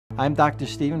I'm Dr.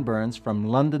 Stephen Byrnes from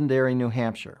Londonderry, New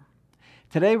Hampshire.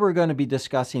 Today we're going to be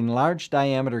discussing large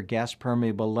diameter gas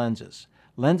permeable lenses,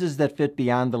 lenses that fit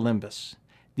beyond the limbus.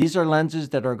 These are lenses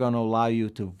that are going to allow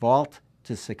you to vault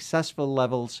to successful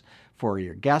levels for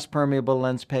your gas permeable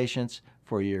lens patients,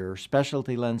 for your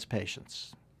specialty lens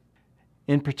patients.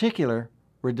 In particular,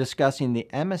 we're discussing the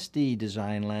MSD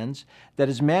design lens that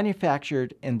is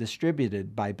manufactured and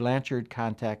distributed by Blanchard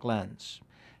Contact Lens.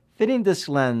 Fitting this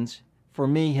lens, for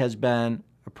me, has been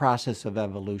a process of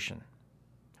evolution.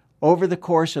 Over the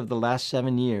course of the last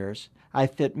 7 years,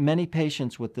 I've fit many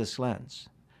patients with this lens.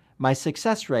 My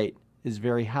success rate is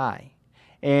very high,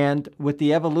 and with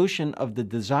the evolution of the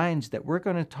designs that we're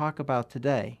going to talk about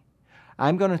today,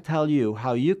 I'm going to tell you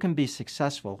how you can be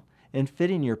successful in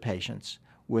fitting your patients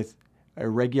with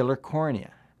irregular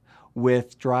cornea,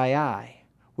 with dry eye,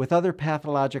 with other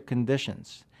pathologic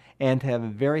conditions, and have a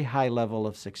very high level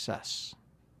of success.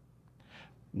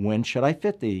 When should I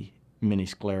fit the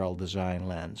mini-scleral design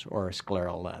lens or a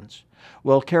scleral lens?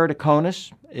 Well,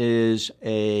 keratoconus is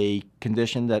a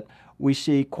condition that we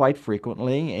see quite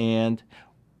frequently, and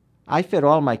I fit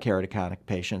all my keratoconic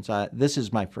patients. This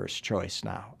is my first choice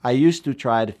now. I used to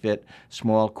try to fit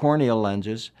small corneal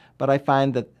lenses, but I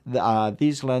find that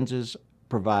these lenses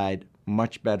provide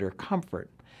much better comfort,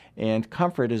 and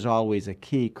comfort is always a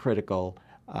key critical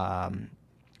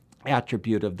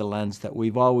attribute of the lens that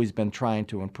we've always been trying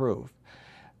to improve.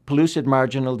 Pellucid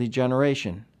marginal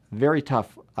degeneration, very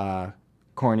tough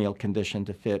corneal condition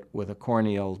to fit with a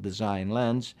corneal design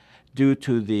lens due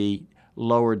to the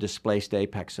lower displaced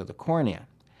apex of the cornea.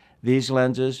 These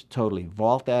lenses totally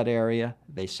vault that area,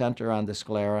 they center on the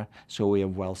sclera, so we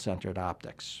have well-centered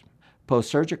optics.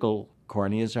 Post-surgical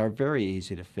corneas are very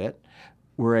easy to fit.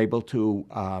 We're able to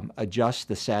adjust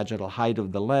the sagittal height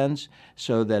of the lens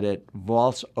so that it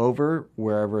vaults over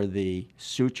wherever the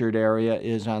sutured area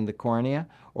is on the cornea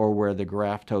or where the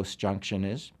graft-host junction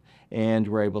is, and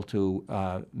we're able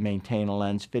to maintain a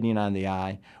lens fitting on the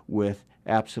eye with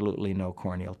absolutely no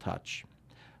corneal touch.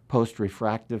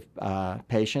 Post-refractive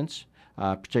patients,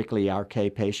 particularly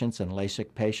RK patients and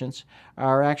LASIK patients,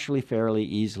 are actually fairly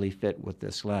easily fit with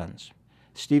this lens.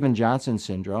 Stevens-Johnson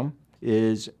syndrome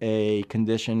is a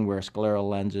condition where scleral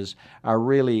lenses are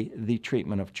really the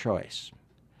treatment of choice.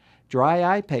 Dry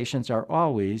eye patients are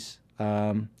always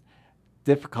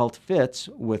difficult fits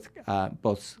with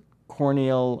both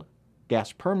corneal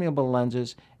gas permeable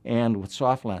lenses and with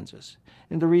soft lenses.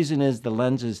 And the reason is the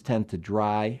lenses tend to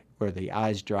dry, or the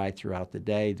eyes dry throughout the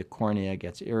day. The cornea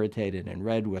gets irritated and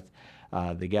red with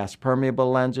the gas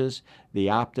permeable lenses. The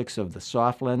optics of the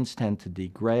soft lens tend to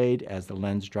degrade as the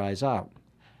lens dries out.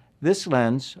 This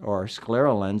lens, or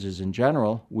scleral lenses in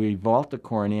general, we vault the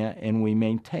cornea and we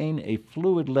maintain a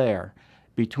fluid layer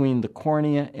between the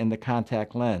cornea and the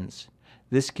contact lens.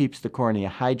 This keeps the cornea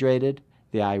hydrated,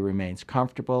 the eye remains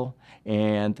comfortable,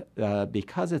 and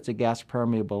because it's a gas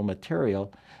permeable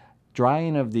material,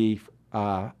 drying of the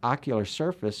ocular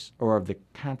surface or of the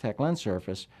contact lens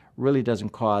surface really doesn't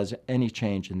cause any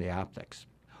change in the optics.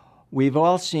 We've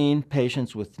all seen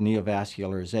patients with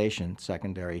neovascularization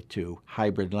secondary to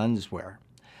hybrid lens wear,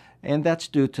 and that's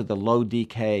due to the low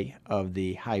decay of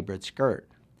the hybrid skirt.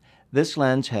 This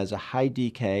lens has a high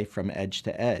decay from edge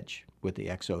to edge. With the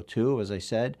XO2, as I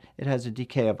said, it has a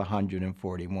decay of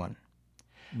 141.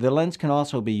 The lens can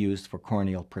also be used for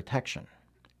corneal protection.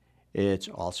 It's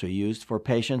also used for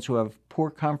patients who have poor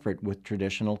comfort with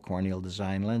traditional corneal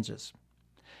design lenses.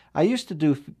 I used to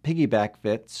do piggyback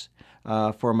fits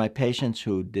for my patients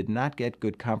who did not get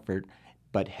good comfort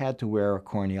but had to wear a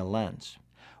corneal lens.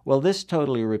 Well, this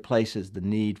totally replaces the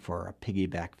need for a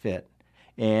piggyback fit.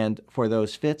 And for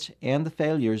those fits and the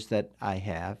failures that I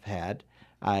have had,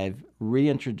 I've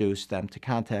reintroduced them to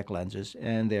contact lenses,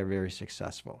 and they're very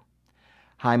successful.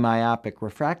 High myopic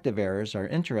refractive errors are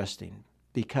interesting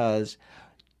because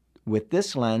with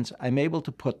this lens, I'm able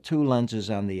to put two lenses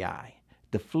on the eye.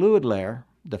 The fluid layer,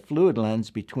 the fluid lens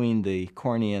between the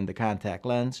cornea and the contact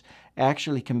lens,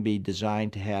 actually can be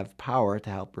designed to have power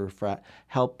to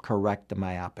help correct the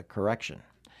myopic correction.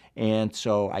 And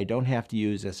so I don't have to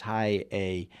use as high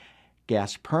a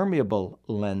gas permeable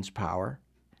lens power.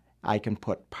 I can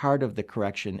put part of the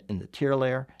correction in the tear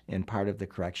layer and part of the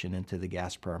correction into the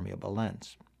gas permeable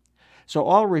lens. So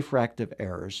all refractive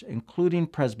errors, including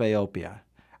presbyopia,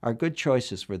 are good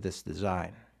choices for this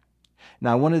design.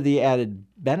 Now, one of the added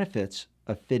benefits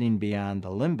of fitting beyond the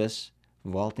limbus,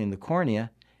 vaulting the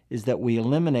cornea, is that we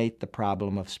eliminate the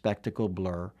problem of spectacle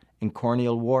blur and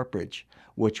corneal warpage,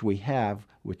 which we have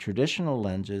with traditional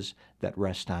lenses that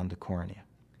rest on the cornea.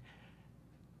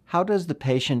 How does the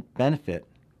patient benefit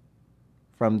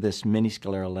from this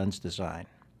mini-scleral lens design?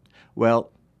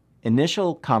 Well,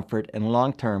 initial comfort and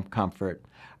long-term comfort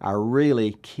are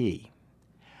really key.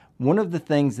 One of the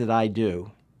things that I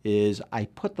do is I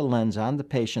put the lens on the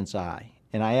patient's eye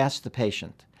and I ask the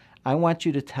patient, I want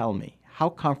you to tell me, how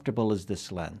comfortable is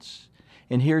this lens?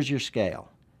 And here's your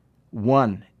scale.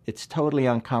 1, it's totally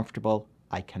uncomfortable.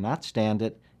 I cannot stand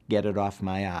it. Get it off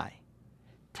my eye.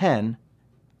 10,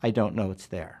 I don't know it's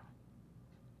there.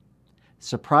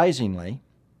 Surprisingly,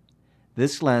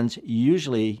 this lens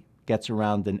usually gets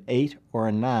around an 8 or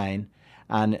a 9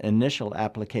 on initial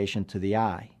application to the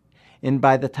eye. And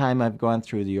by the time I've gone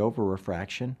through the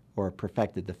over-refraction or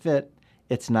perfected the fit,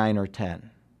 it's 9 or 10.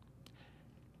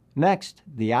 Next,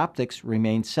 the optics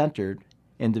remain centered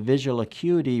and the visual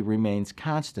acuity remains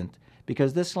constant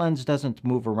because this lens doesn't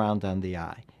move around on the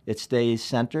eye. It stays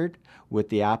centered with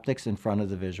the optics in front of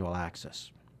the visual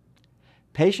axis.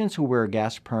 Patients who wear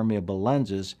gas-permeable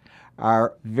lenses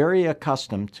are very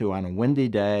accustomed to, on a windy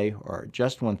day or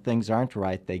just when things aren't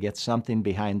right, they get something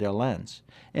behind their lens.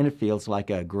 And it feels like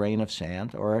a grain of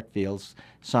sand, or it feels,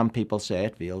 some people say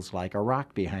it feels like a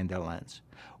rock behind their lens.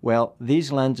 Well,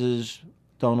 these lenses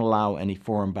don't allow any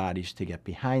foreign bodies to get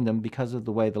behind them because of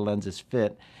the way the lenses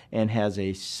fit and has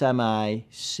a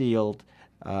semi-sealed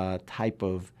type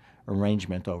of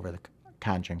arrangement over the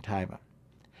conjunctiva.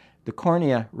 The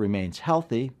cornea remains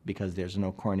healthy because there's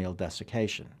no corneal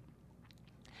desiccation.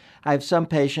 I have some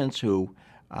patients who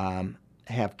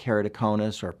have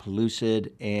keratoconus or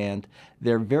pellucid, and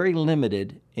they're very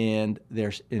limited in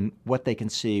what they can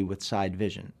see with side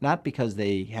vision, not because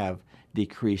they have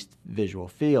decreased visual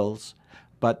fields,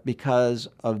 but because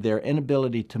of their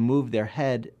inability to move their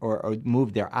head or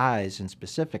move their eyes, and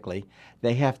specifically,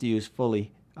 they have to use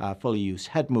fully use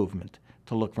head movement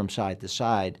to look from side to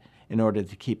side in order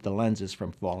to keep the lenses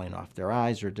from falling off their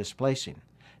eyes or displacing.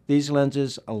 These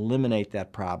lenses eliminate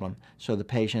that problem, so the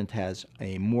patient has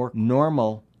a more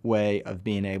normal way of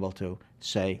being able to,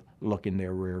 say, look in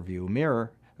their rear view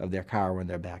mirror of their car when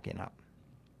they're backing up.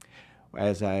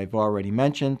 As I've already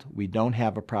mentioned, we don't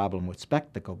have a problem with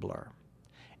spectacle blur.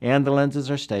 And the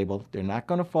lenses are stable. They're not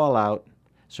going to fall out,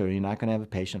 so you're not going to have a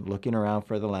patient looking around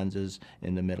for the lenses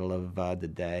in the middle of the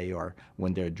day, or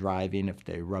when they're driving, if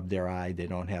they rub their eye, they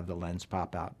don't have the lens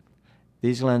pop out.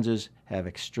 These lenses have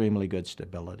extremely good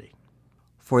stability.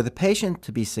 For the patient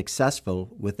to be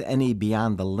successful with any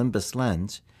beyond the limbus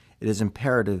lens, it is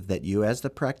imperative that you, as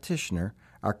the practitioner,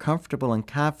 are comfortable and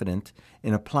confident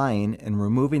in applying and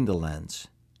removing the lens,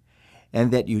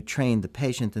 and that you train the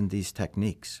patient in these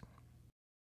techniques.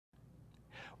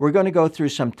 We're going to go through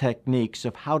some techniques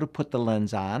of how to put the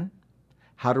lens on,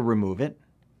 how to remove it,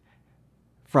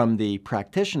 from the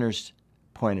practitioner's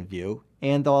point of view,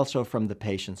 and also from the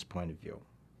patient's point of view.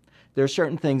 There are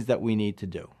certain things that we need to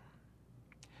do.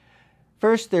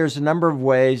 First, there's a number of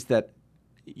ways that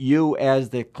you, as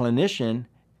the clinician,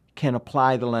 can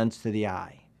apply the lens to the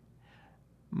eye.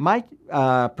 My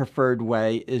preferred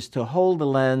way is to hold the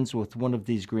lens with one of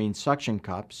these green suction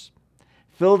cups,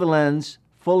 fill the lens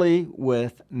fully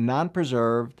with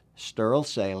non-preserved sterile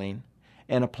saline,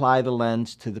 and apply the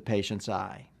lens to the patient's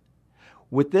eye.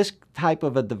 With this type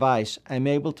of a device, I'm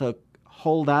able to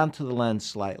hold on to the lens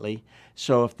slightly,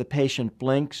 so if the patient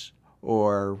blinks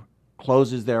or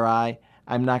closes their eye,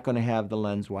 I'm not going to have the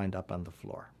lens wind up on the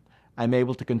floor. I'm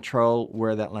able to control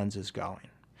where that lens is going.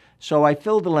 So I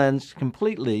fill the lens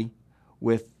completely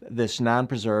with this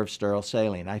non-preserved sterile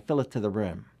saline. I fill it to the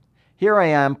rim. Here I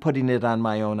am putting it on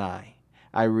my own eye.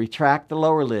 I retract the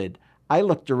lower lid. I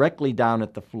look directly down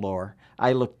at the floor.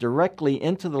 I look directly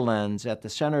into the lens at the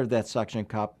center of that suction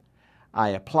cup. I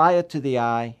apply it to the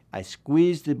eye. I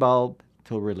squeeze the bulb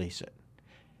to release it.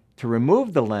 To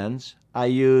remove the lens, I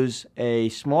use a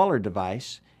smaller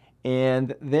device,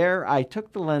 and there I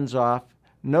took the lens off.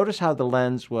 Notice how the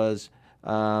lens was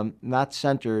not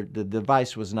centered, the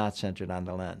device was not centered on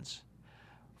the lens.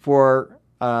 For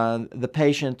the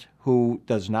patient who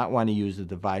does not want to use the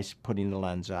device putting the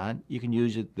lens on, you can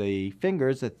use the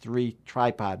fingers, the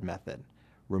 3-tripod method.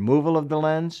 Removal of the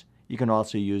lens, you can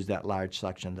also use that large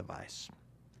suction device.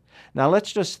 Now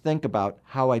let's just think about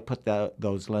how I put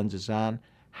those lenses on,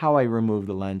 how I remove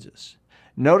the lenses.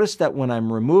 Notice that when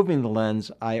I'm removing the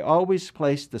lens, I always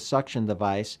place the suction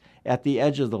device at the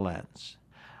edge of the lens.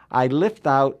 I lift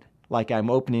out like I'm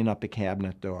opening up a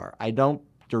cabinet door. I don't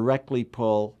directly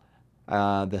pull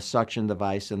the suction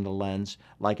device in the lens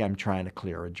like I'm trying to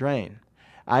clear a drain.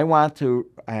 I want to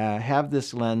have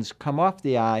this lens come off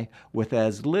the eye with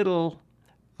as little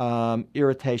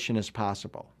irritation as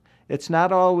possible. It's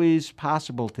not always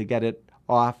possible to get it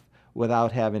off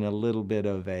without having a little bit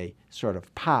of a sort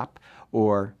of pop,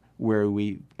 or where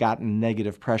we've gotten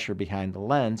negative pressure behind the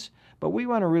lens, but we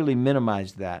want to really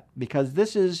minimize that because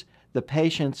this is the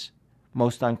patient's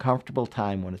most uncomfortable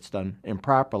time when it's done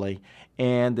improperly,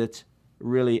 and it's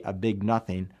really a big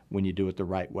nothing when you do it the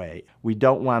right way. We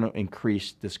don't want to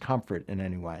increase discomfort in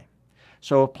any way.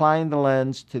 So applying the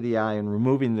lens to the eye and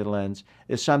removing the lens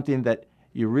is something that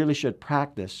you really should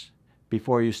practice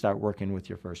before you start working with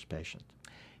your first patient.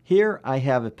 Here I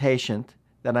have a patient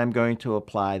that I'm going to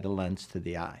apply the lens to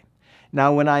the eye.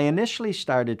 Now, when I initially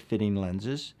started fitting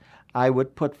lenses, I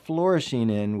would put fluorescein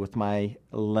in with my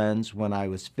lens when I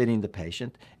was fitting the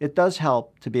patient. It does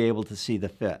help to be able to see the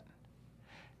fit.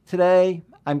 Today,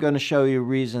 I'm going to show you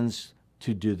reasons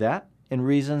to do that and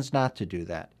reasons not to do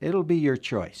that. It'll be your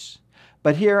choice.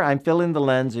 But here I'm filling the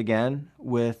lens again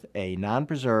with a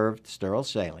non-preserved sterile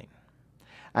saline.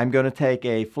 I'm going to take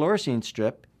a fluorescein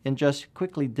strip and just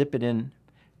quickly dip it in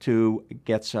to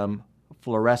get some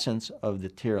fluorescence of the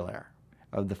tear layer,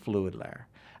 of the fluid layer.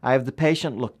 I have the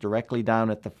patient look directly down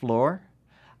at the floor.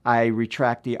 I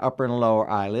retract the upper and lower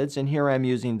eyelids, and here I'm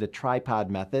using the tripod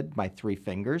method, my 3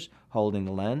 fingers holding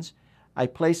the lens. I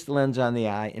place the lens on the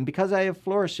eye, and because I have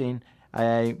fluorescein,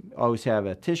 I always have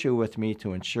a tissue with me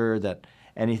to ensure that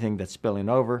anything that's spilling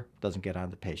over doesn't get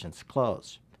on the patient's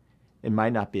clothes. It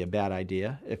might not be a bad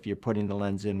idea, if you're putting the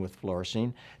lens in with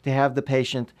fluorescein, to have the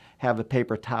patient have a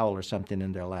paper towel or something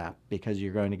in their lap, because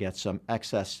you're going to get some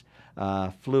excess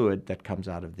fluid that comes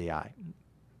out of the eye.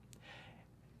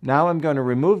 Now I'm going to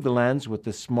remove the lens with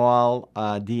the small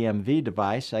DMV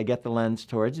device. I get the lens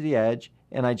towards the edge,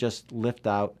 and I just lift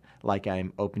out like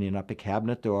I'm opening up a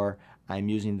cabinet door. I'm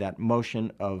using that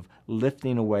motion of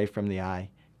lifting away from the eye,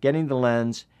 getting the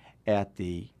lens at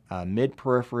the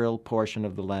mid-peripheral portion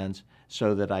of the lens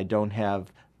so that I don't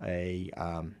have a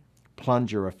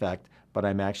plunger effect, but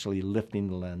I'm actually lifting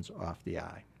the lens off the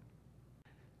eye.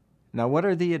 Now, what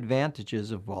are the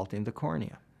advantages of vaulting the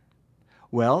cornea?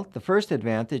 Well, the first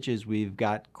advantage is we've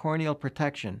got corneal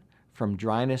protection from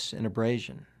dryness and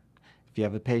abrasion. If you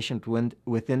have a patient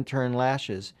with intern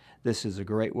lashes, this is a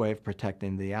great way of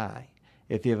protecting the eye.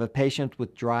 If you have a patient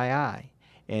with dry eye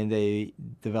and they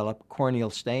develop corneal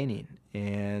staining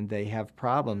and they have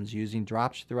problems using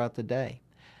drops throughout the day,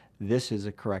 this is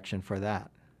a correction for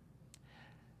that.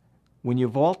 When you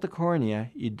vault the cornea,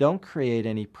 you don't create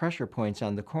any pressure points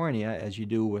on the cornea as you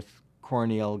do with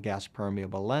corneal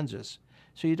gas-permeable lenses,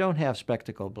 so you don't have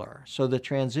spectacle blur. So the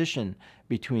transition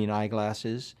between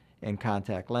eyeglasses and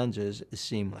contact lenses is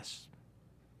seamless.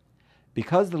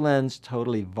 Because the lens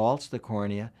totally vaults the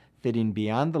cornea, fitting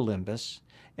beyond the limbus,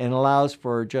 and allows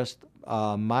for just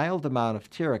a mild amount of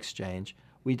tear exchange,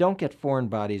 we don't get foreign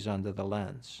bodies under the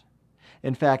lens.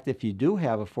 In fact, if you do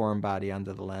have a foreign body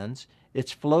under the lens,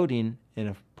 it's floating in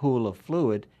a pool of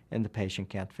fluid and the patient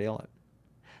can't feel it.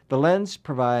 The lens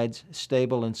provides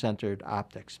stable and centered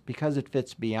optics because it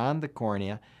fits beyond the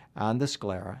cornea on the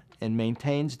sclera and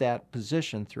maintains that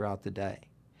position throughout the day.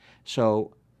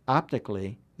 So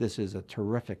optically, this is a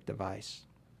terrific device.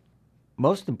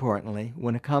 Most importantly,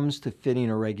 when it comes to fitting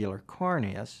irregular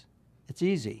corneas, it's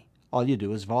easy. All you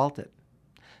do is vault it.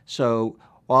 So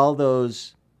all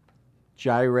those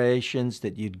gyrations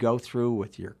that you'd go through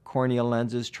with your corneal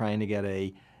lenses trying to get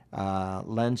a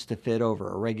lens to fit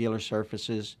over irregular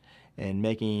surfaces and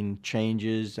making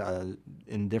changes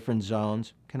in different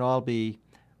zones can all be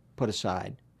put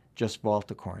aside. Just vault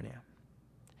the cornea.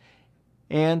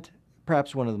 And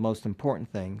perhaps one of the most important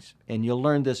things, and you'll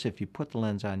learn this if you put the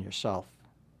lens on yourself,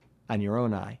 on your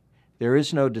own eye, there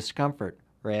is no discomfort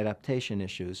or adaptation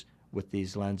issues with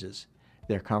these lenses.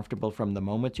 They're comfortable from the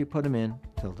moment you put them in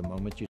till the moment you